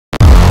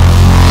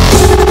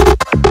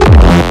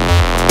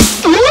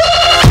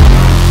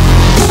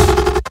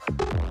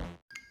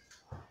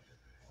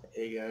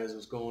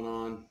going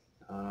on?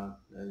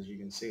 As you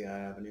can see, I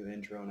have a new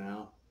intro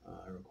now.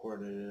 I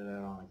recorded it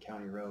on a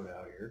county road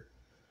out here.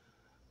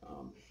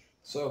 Um,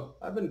 so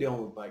I've been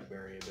dealing with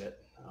Bikeberry a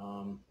bit,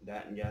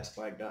 that and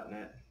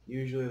gasbike.net.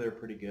 Usually they're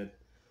pretty good.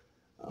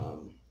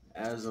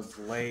 As of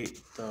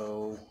late,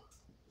 though,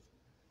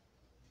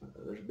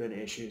 there's been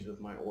issues with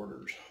my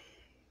orders.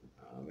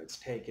 It's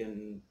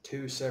taken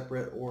two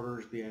separate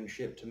orders being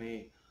shipped to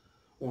me,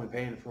 only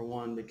paying for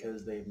one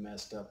because they've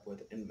messed up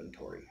with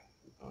inventory.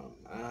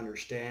 I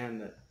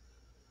understand that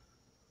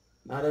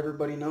not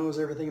everybody knows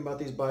everything about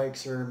these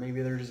bikes, or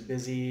maybe they're just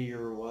busy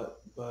or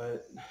what,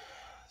 but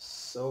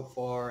so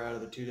far out of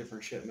the two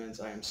different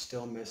shipments, I am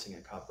still missing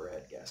a copper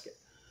head gasket.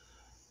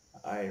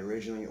 I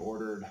originally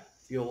ordered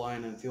fuel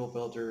line and fuel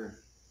filter,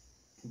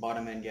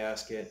 bottom end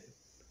gasket,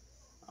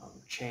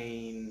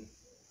 chain,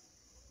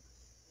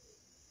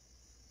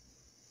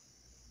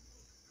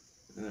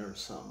 and there was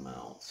something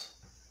else.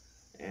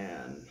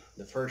 And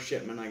the first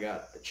shipment I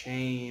got the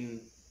chain,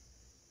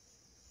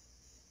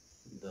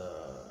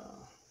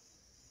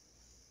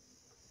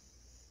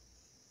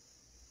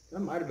 that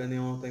might have been the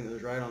only thing that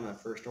was right on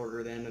that first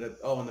order. They ended up,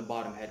 and the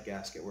bottom head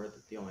gasket were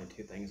the only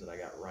two things that I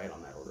got right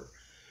on that order.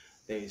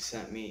 They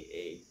sent me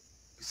a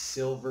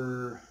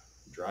silver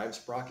drive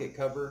sprocket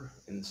cover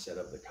instead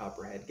of the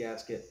copper head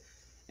gasket,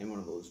 and one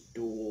of those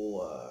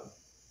dual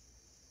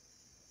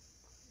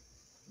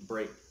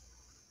brake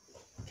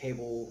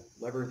cable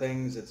lever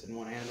things that's in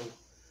one handle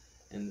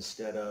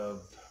instead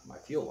of my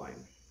fuel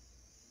line.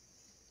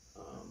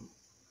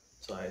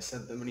 So I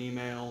sent them an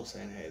email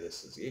saying, hey,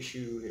 this is the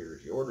issue,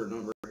 here's the order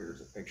number,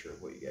 here's a picture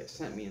of what you guys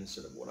sent me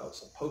instead of what I was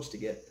supposed to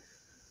get.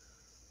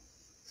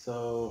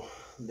 So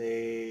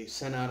they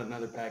sent out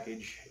another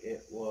package.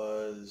 It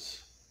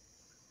was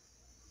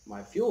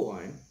my fuel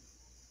line,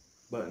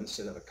 but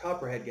instead of a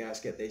copperhead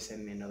gasket, they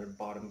sent me another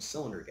bottom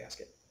cylinder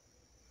gasket.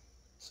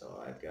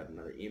 So I've got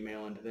another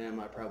email into them.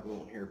 I probably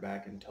won't hear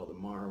back until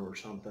tomorrow or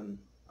something.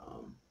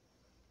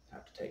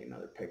 Have to take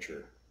another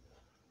picture.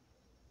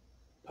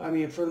 I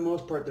mean, for the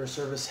most part, their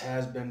service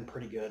has been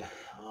pretty good.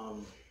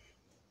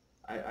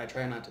 I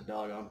try not to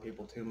dog on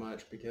people too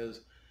much,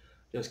 because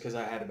just because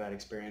I had a bad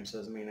experience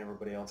doesn't mean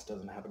everybody else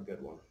doesn't have a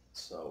good one.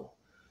 So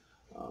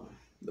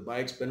the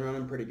bike's been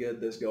running pretty good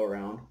this go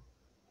around.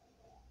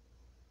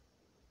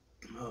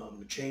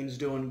 The chain's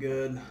doing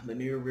good. The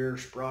new rear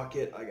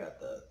sprocket, I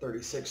got the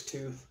 36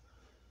 tooth.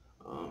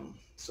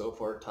 So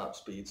far top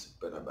speed's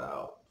been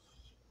about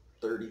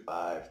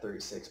 35,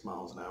 36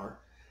 miles an hour.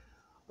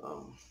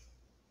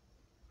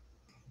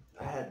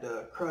 I had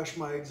to crush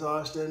my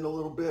exhaust end a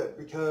little bit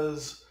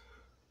because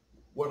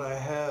what I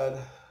had,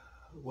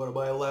 one of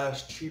my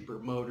last cheaper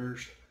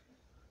motors,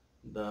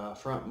 the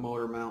front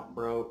motor mount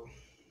broke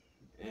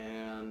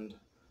and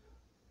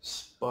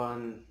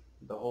spun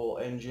the whole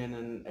engine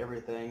and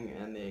everything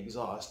and the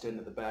exhaust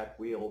into the back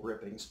wheel,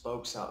 ripping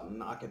spokes out and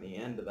knocking the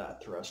end of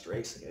that thrust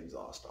racing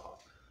exhaust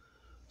off.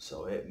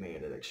 So it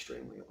made it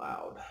extremely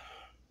loud,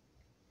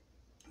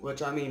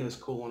 which I mean is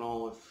cool and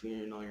all if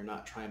you know you're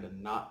not trying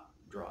to not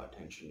draw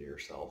attention to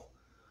yourself.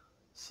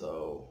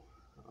 So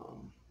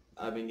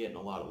I've been getting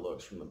a lot of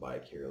looks from the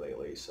bike here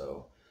lately,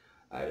 so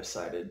I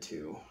decided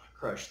to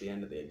crush the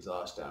end of the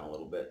exhaust down a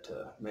little bit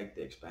to make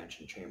the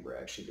expansion chamber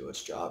actually do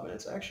its job, and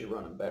it's actually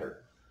running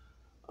better.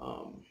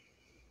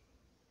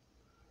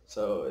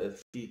 So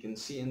if you can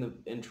see in the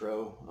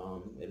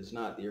intro, it is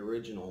not the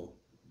original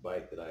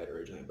bike that I had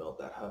originally built,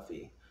 that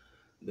Huffy.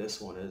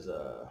 This one is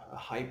a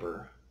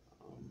Hyper.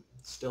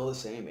 Still the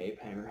same ape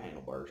hanger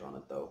handlebars on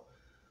it though.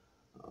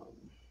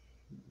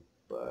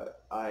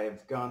 But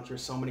I've gone through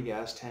so many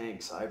gas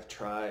tanks. I've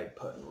tried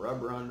putting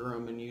rubber under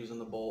them and using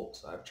the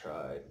bolts. I've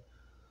tried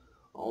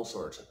all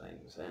sorts of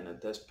things, and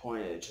at this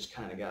point it just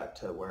kind of got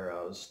to where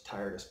I was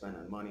tired of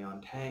spending money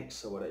on tanks.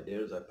 So what I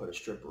did is I put a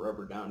strip of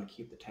rubber down to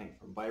keep the tank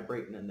from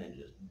vibrating, and then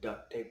just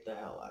duct tape the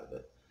hell out of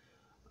it.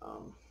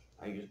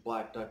 I use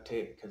black duct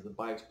tape because the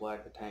bike's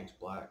black, the tank's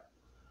black,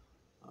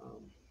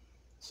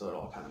 so it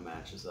all kind of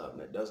matches up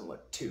and it doesn't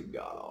look too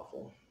god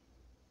awful.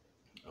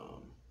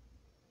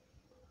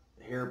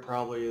 Here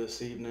probably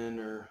this evening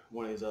or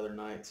one of these other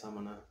nights, I'm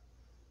gonna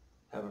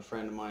have a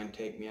friend of mine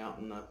take me out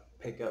in a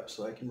pickup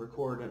so I can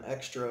record an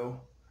extra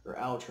or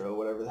outro,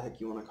 whatever the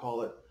heck you want to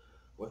call it,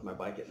 with my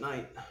bike at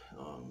night,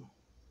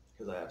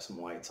 because I have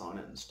some lights on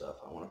it and stuff.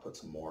 I want to put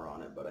some more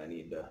on it, but I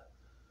need to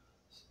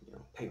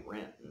pay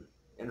rent and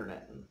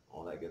internet and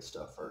all that good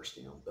stuff first.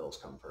 Bills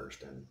come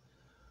first. And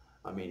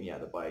I mean, yeah,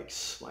 the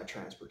bike's my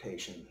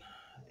transportation,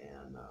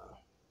 and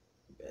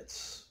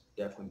it's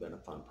definitely been a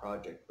fun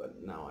project, but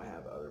now I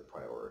have other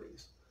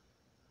priorities.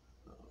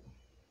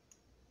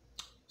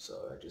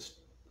 So I just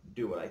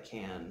do what I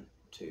can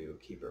to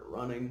keep it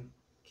running,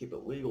 keep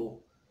it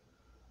legal.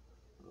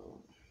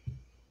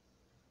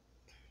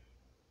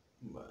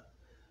 But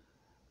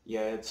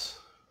yeah, it's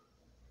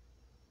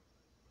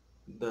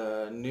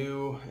the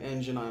new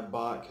engine I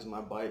bought because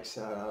my bike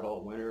sat out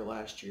all winter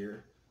last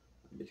year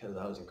because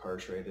I was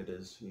incarcerated,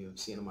 as you've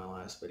seen in my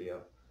last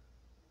video.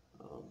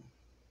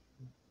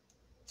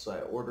 So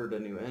I ordered a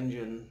new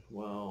engine.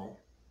 Well,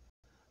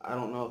 I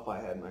don't know if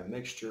I had my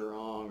mixture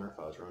wrong or if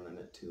I was running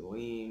it too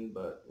lean,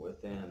 but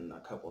within a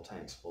couple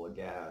tanks full of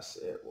gas,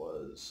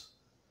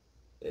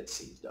 it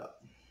seized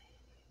up.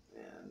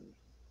 And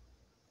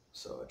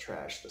so it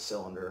trashed the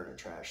cylinder and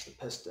it trashed the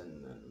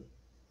piston and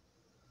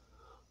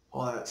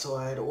all that. So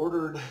I had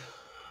ordered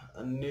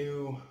a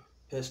new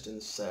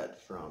piston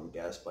set from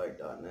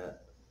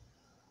gasbike.net.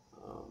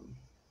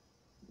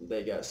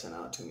 They got sent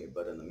out to me,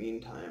 but in the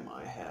meantime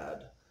I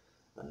had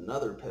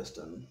another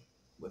piston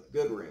with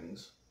good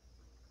rings,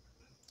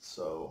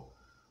 so,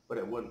 but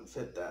it wouldn't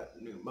fit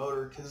that new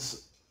motor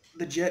because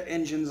the jet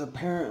engines,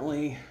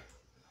 apparently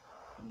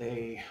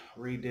they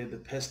redid the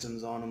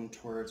pistons on them to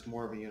where it's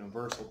more of a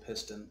universal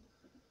piston.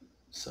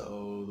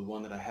 So the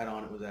one that I had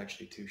on it was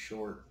actually too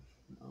short.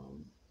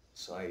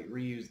 So I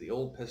reused the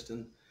old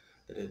piston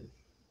that had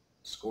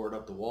scored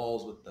up the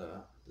walls with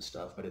the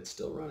stuff, but it's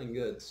still running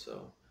good.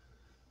 So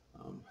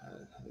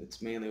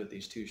it's mainly with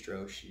these two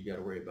strokes, you got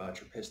to worry about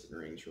your piston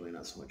rings, really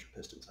not so much your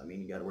pistons. I mean,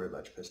 you got to worry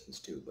about your pistons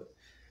too, but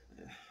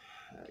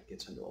it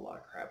gets into a lot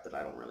of crap that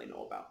I don't really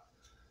know about.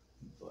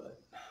 But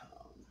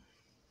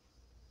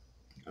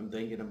I'm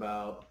thinking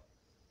about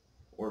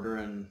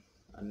ordering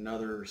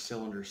another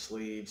cylinder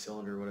sleeve,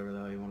 cylinder, whatever the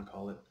hell you want to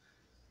call it,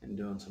 and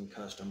doing some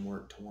custom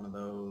work to one of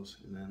those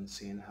and then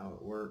seeing how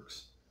it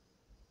works.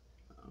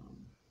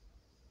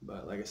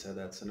 But like I said,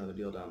 that's another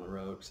deal down the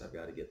road because I've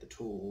got to get the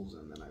tools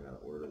and then I got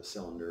to order the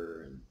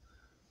cylinder, and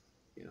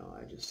you know,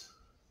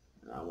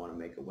 I want to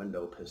make a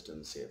window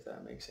piston, see if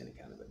that makes any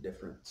kind of a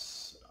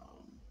difference.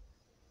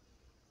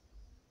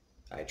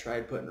 I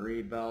tried putting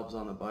reed valves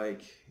on the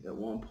bike at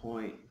one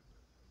point.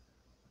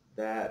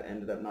 That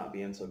ended up not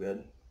being so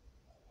good.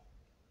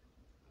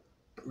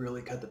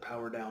 Really cut the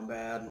power down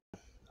bad.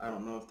 I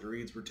don't know if the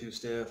reeds were too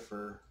stiff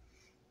or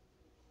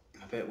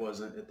if it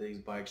wasn't, if these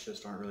bikes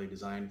just aren't really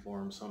designed for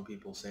them. Some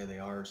people say they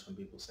are, some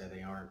people say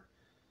they aren't.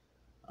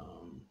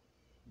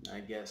 I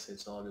guess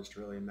it's all just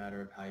really a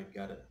matter of how you've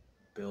got it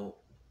built,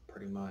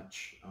 pretty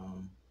much.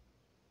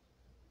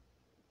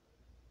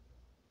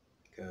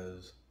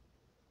 Because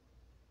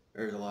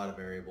there's a lot of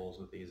variables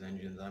with these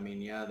engines. I mean,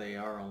 yeah, they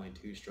are only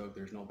two-stroke.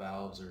 There's no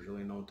valves. There's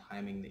really no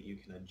timing that you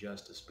can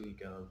adjust to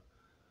speak of.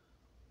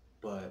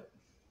 But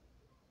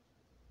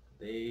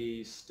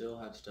they still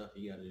have stuff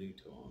you got to do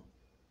to them.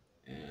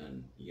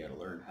 And you got to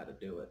learn how to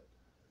do it.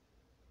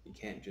 You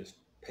can't just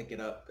pick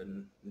it up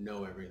and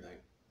know everything.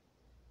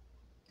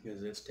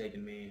 Because it's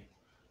taken me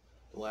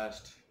the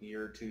last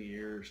year or 2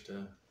 years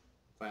to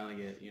finally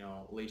get, you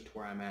know, at least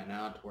where I'm at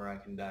now, to where I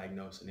can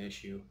diagnose an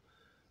issue,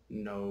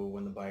 know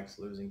when the bike's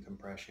losing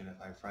compression,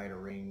 if I fried a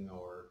ring,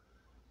 or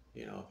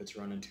you know, if it's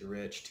running too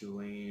rich, too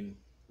lean.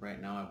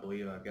 Right now I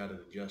believe I've got it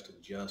adjusted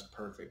just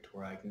perfect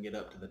where I can get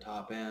up to the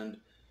top end,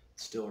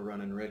 still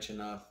running rich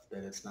enough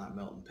that it's not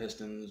melting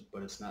pistons,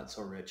 but it's not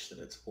so rich that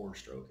it's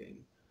four-stroking.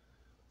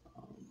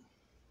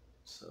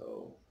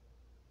 So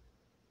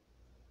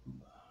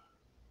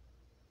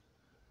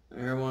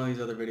here, one of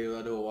these other videos,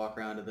 I'll do a walk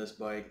around to this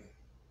bike.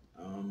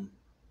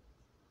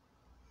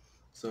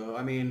 So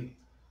I mean,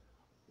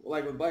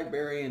 like with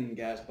Bikeberry and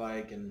Gas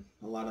Bike and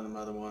a lot of them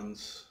other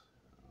ones,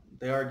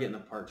 they are getting the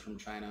parts from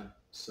China,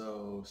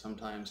 so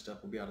sometimes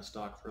stuff will be out of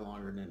stock for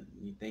longer than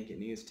you think it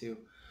needs to.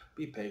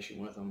 Be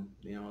patient with them.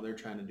 You know, they're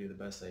trying to do the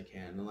best they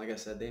can. And like I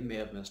said, they may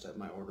have messed up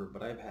my order,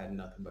 but I've had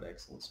nothing but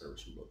excellent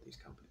service from both these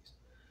companies.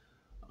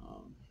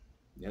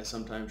 Yeah,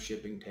 sometimes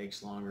shipping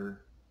takes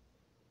longer.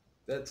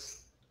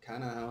 That's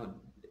kind of how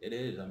it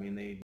is. I mean,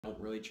 they don't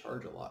really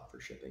charge a lot for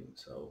shipping,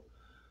 so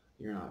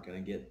you're not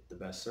going to get the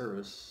best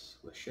service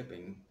with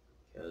shipping,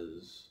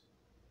 because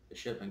the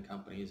shipping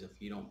companies, if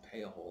you don't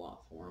pay a whole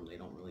lot for them, they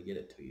don't really get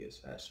it to you as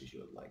fast as you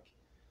would like.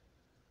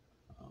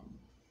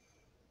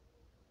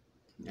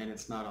 And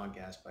it's not on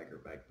Gas Bike or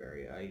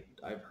Bikeberry.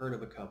 I've heard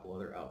of a couple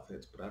other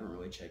outfits, but I haven't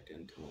really checked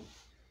into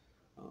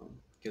them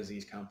because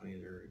these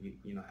companies are,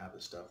 you know, have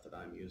the stuff that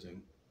I'm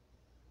using.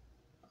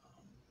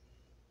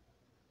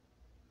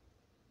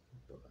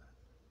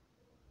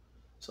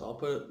 So I'll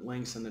put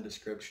links in the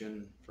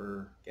description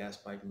for Gas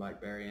Bike and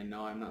Bikeberry. And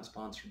no, I'm not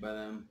sponsored by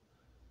them,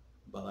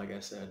 but like I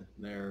said,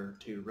 they're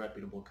two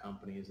reputable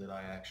companies that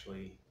I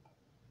actually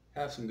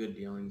have some good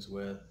dealings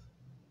with.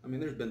 I mean,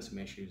 there's been some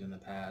issues in the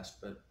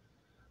past, but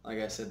like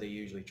I said, they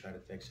usually try to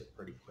fix it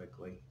pretty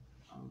quickly.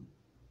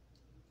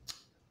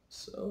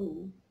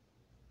 So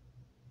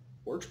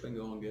work's been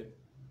going good.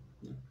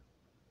 Yeah.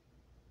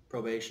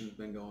 Probation's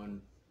been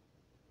going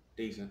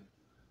decent.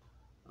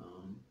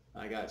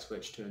 I got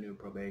switched to a new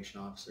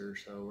probation officer,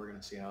 so we're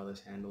gonna see how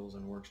this handles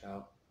and works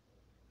out.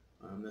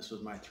 This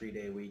was my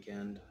 3-day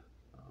weekend.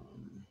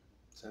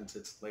 Since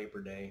it's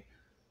Labor Day,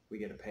 we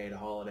get a paid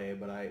holiday,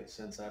 but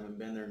since I haven't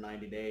been there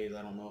 90 days,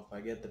 I don't know if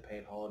I get the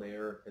paid holiday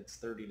or if it's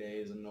 30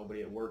 days and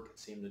nobody at work could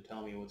seem to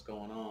tell me what's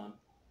going on.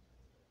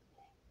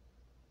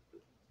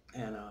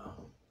 And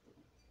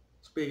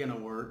speaking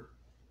of work,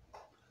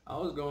 I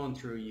was going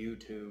through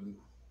YouTube,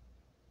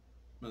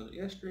 was it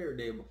yesterday or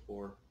day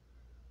before,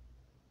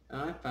 and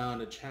I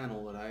found a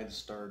channel that I had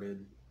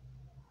started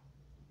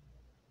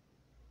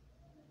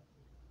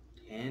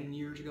 10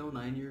 years ago,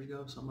 9 years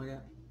ago, something like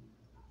that.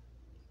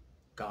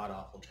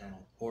 god-awful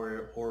channel,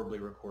 horribly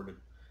recorded.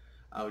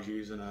 I was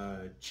using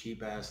a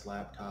cheap-ass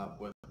laptop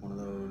with one of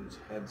those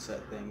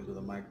headset things with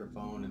a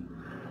microphone, and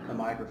the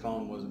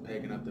microphone wasn't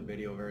picking up the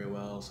video very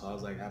well, so I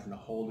was like having to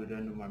hold it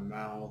into my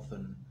mouth,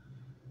 and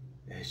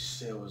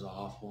it was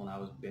awful, and I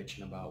was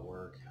bitching about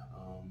work.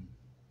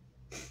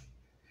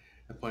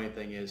 The funny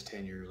thing is,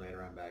 10 years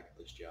later, I'm back at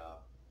this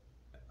job,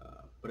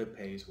 but it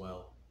pays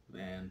well,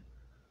 and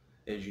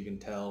as you can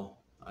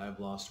tell, I've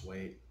lost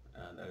weight.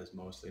 That is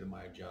mostly to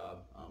my job.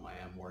 I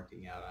am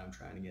working out. I'm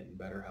trying to get in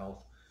better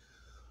health.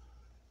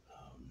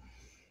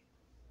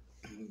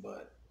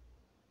 But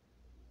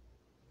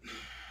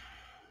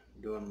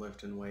doing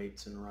lifting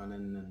weights and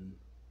running, and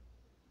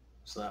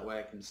so that way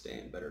I can stay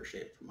in better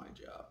shape for my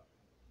job.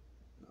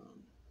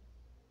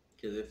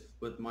 Because if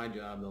with my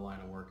job, the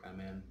line of work I'm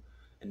in,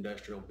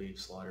 industrial beef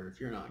slaughter, if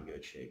you're not in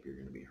good shape, you're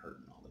going to be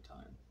hurting all the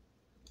time.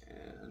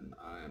 And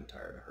I am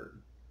tired of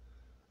hurting.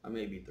 I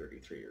may be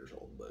 33 years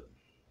old, but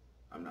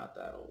I'm not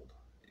that old.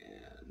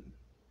 And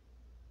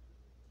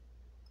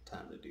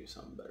time to do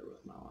something better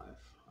with my life.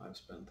 I've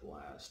spent the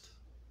last,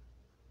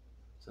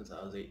 since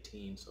I was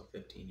 18, so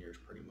 15 years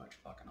pretty much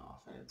fucking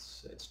off, and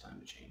it's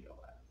time to change all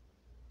that.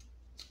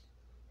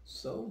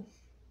 So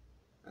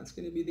that's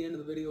going to be the end of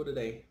the video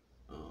today.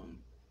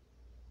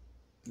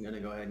 I'm going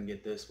to go ahead and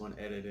get this one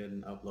edited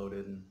and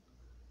uploaded and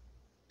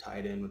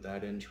tied in with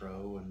that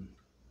intro, and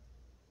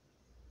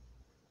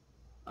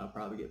I'll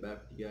probably get back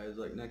with you guys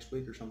like next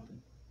week or something.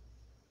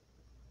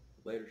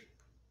 Later.